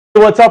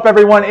What's up,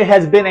 everyone? It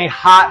has been a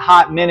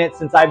hot minute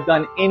since I've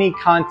done any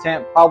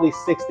content, probably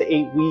 6 to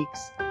 8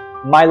 weeks.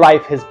 My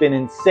life has been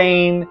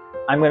insane.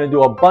 I'm going to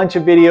do a bunch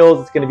of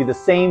videos. It's going to be the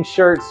same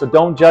shirt, so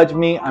don't judge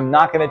me. I'm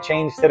not going to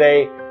change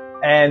today.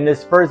 And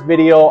this first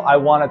video, I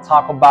want to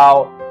talk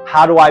about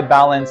how do I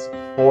balance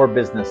 4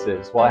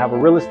 businesses. Well, I have a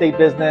real estate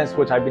business,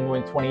 which I've been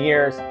doing 20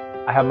 years.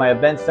 I have my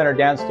event center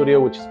dance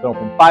studio, which has been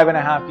open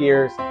 5.5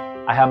 years.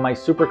 I have my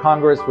Super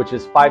Congress, which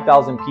is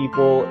 5,000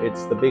 people.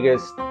 It's the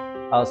biggest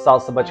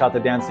salsa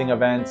bachata dancing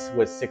events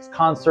with 6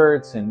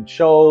 concerts and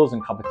shows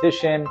and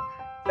competition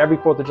every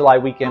 4th of July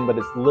weekend, but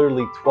it's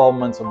literally 12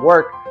 months of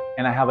work.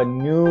 And I have a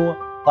new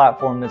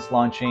platform that's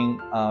launching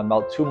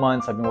about 2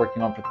 months. I've been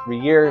working on for 3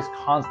 years,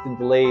 constant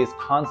delays,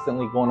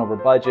 constantly going over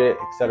budget,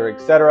 etc.,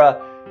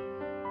 etc.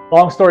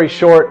 Long story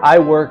short, I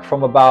work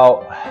from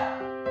about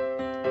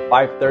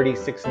 5:30,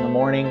 6 in the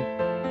morning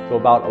to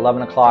about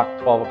 11 o'clock,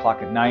 12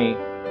 o'clock at night.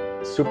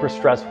 Super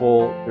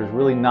stressful. There's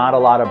really not a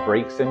lot of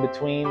breaks in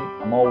between.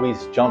 I'm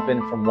always jumping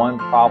from one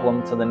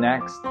problem to the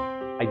next.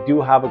 I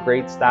do have a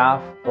great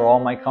staff for all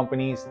my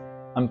companies.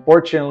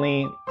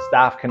 Unfortunately,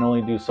 staff can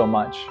only do so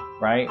much,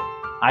 right?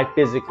 I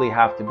physically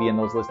have to be in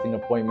those listing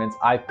appointments.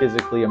 I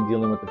physically am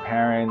dealing with the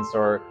parents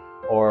or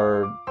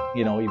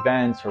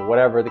events or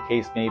whatever the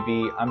case may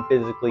be. I'm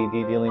physically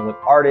dealing with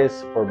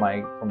artists for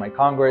my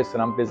Congress,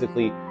 and I'm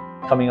physically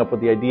coming up with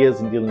the ideas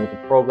and dealing with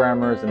the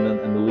programmers and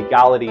the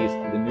legalities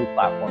of the new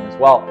platform as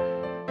well.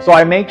 So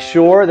I make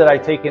sure that I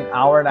take an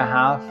hour and a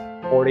half,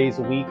 4 days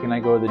a week, and I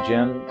go to the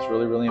gym. It's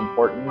really, really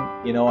important.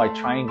 I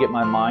try and get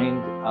my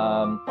mind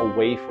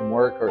away from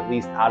work, or at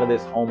least out of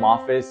this home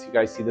office. You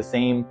guys see the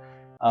same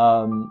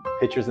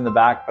pictures in the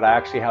back, but I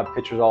actually have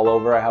pictures all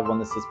over. I have one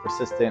that says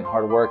persistent,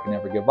 hard work, and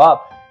never give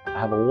up. I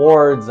have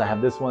awards. I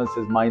have this one that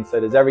says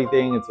mindset is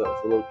everything. It's a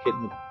little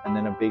kitten and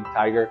then a big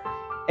tiger.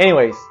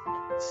 Anyways,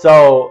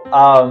 so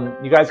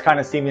you guys kind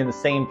of see me in the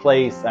same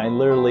place. I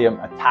literally am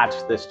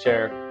attached to this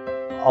chair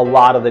a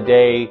lot of the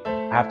day.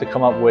 I have to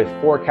come up with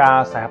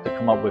forecasts. I have to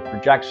come up with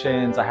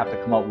projections. I have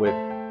to come up with,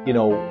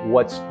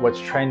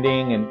 what's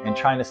trending and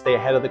trying to stay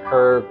ahead of the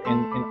curve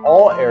in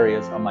all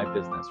areas of my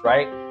business,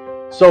 right?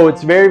 So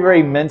it's very,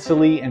 very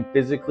mentally and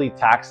physically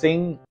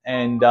taxing,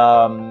 and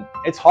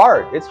it's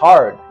hard. It's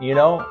hard,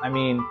 I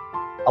mean,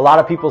 a lot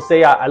of people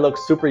say I look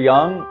super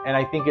young, and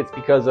I think it's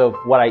because of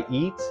what I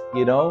eat,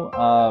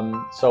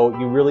 so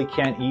you really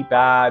can't eat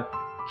bad,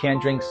 can't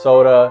drink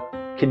soda,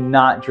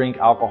 cannot drink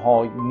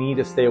alcohol. You need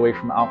to stay away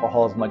from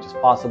alcohol as much as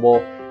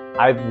possible.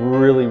 I've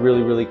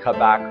really cut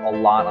back a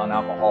lot on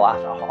alcohol.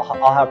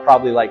 I'll have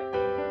probably like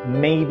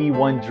maybe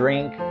 1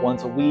 drink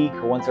once a week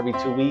or once every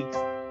 2 weeks.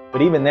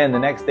 But even then, the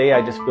next day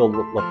I just feel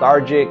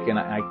lethargic, and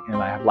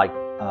I have like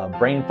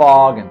brain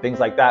fog and things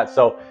like that.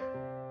 So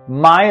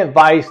my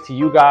advice to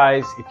you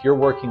guys, if you're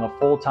working a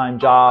full-time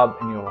job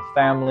and you have a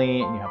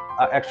family and you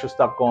have extra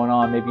stuff going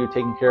on, maybe you're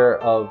taking care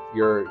of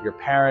your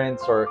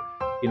parents, or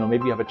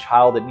maybe you have a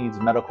child that needs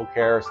medical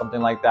care or something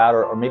like that,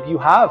 or maybe you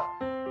have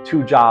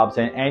 2 jobs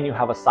and you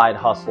have a side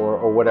hustle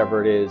or whatever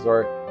it is,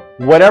 or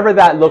whatever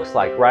that looks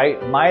like,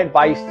 right? My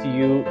advice to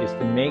you is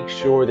to make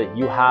sure that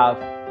you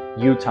have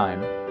you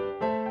time.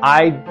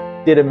 I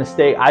did a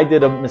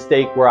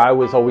mistake where I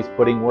was always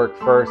putting work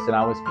first and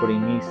I was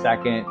putting me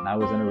second, and I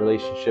was in a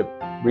relationship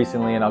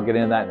recently, and I'll get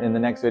into that in the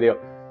next video.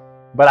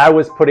 But I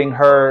was putting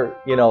her,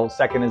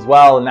 second as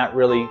well, and that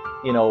really,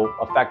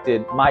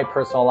 affected my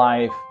personal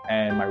life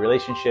and my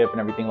relationship and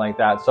everything like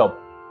that. So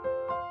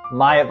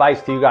my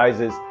advice to you guys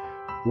is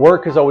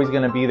work is always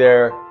going to be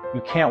there.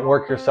 You can't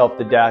work yourself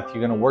to death. You're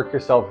going to work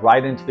yourself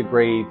right into the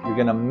grave. You're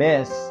going to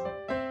miss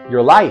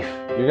your life.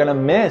 You're going to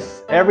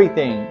miss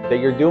everything that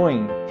you're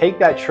doing. Take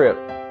that trip.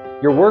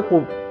 Your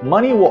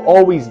money will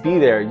always be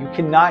there. You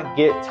cannot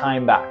get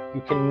time back.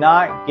 You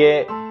cannot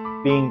get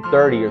being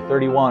 30 or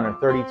 31 or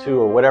 32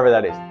 or whatever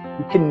that is.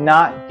 You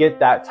cannot get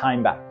that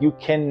time back. You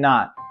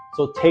cannot.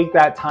 So take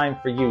that time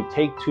for you.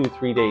 Take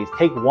 2-3 days.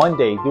 Take 1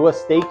 day. Do a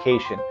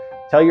staycation.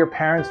 Tell your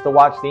parents to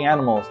watch the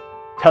animals.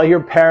 Tell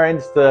your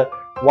parents to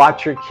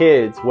watch your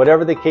kids.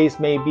 Whatever the case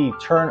may be,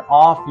 turn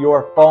off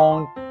your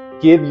phone.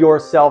 Give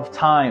yourself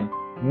time.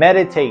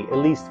 Meditate at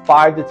least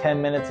 5 to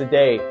 10 minutes a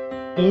day.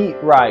 Eat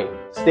right.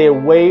 Stay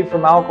away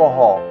from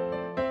alcohol.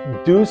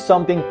 Do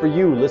something for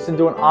you. Listen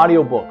to an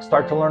audiobook.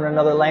 Start to learn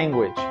another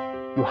language.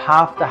 You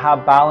have to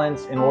have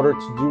balance in order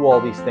to do all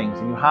these things.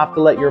 And you have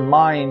to let your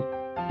mind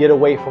get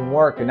away from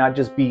work and not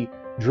just be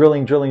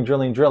drilling,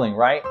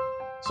 right?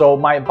 So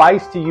my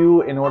advice to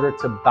you, in order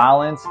to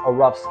balance a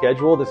rough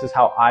schedule, this is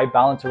how I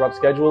balance a rough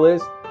schedule,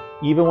 is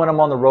even when I'm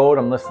on the road,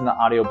 I'm listening to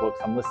audiobooks,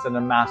 I'm listening to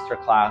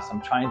masterclass,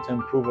 I'm trying to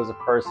improve as a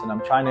person,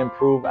 I'm trying to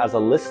improve as a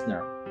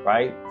listener,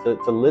 right?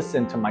 To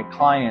listen to my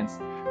clients,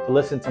 to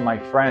listen to my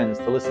friends,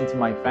 to listen to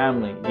my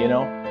family,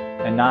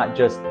 and not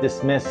just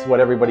dismiss what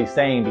everybody's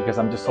saying because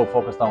I'm just so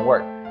focused on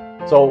work.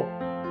 So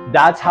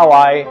that's how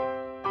I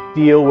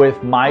deal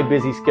with my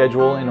busy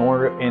schedule in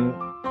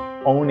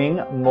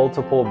owning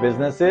multiple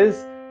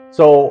businesses.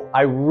 So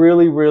I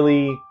really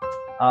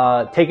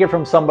take it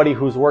from somebody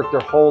who's worked their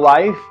whole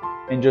life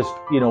and just,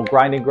 you know,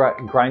 grind it,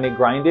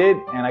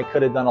 and I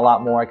could have done a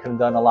lot more. I could have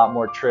done a lot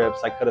more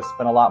trips. I could have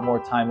spent a lot more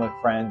time with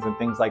friends and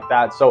things like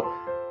that. So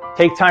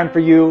take time for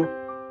you.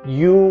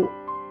 You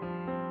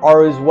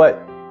are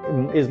what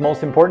is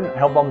most important. I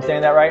hope I'm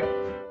saying that right.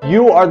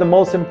 You are the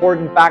most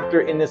important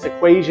factor in this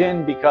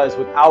equation, because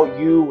without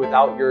you,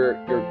 without your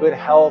good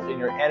health and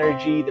your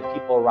energy, the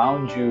people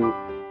around you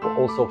will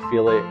also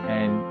feel it.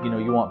 And you know,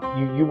 you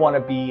want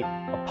to be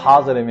a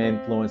positive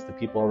influence to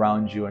people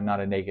around you and not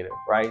a negative,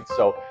 right?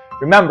 So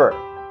remember,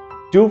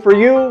 do for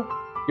you.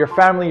 Your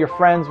family, your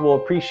friends will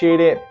appreciate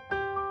it.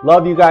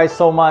 Love you guys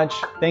so much.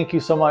 Thank you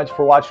so much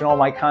for watching all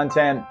my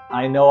content.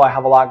 I know I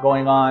have a lot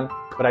going on,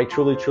 but I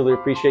truly, truly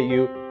appreciate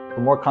you.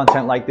 For more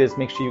content like this,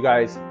 make sure you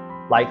guys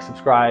like,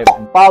 subscribe,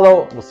 and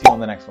follow. We'll see you on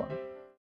the next one.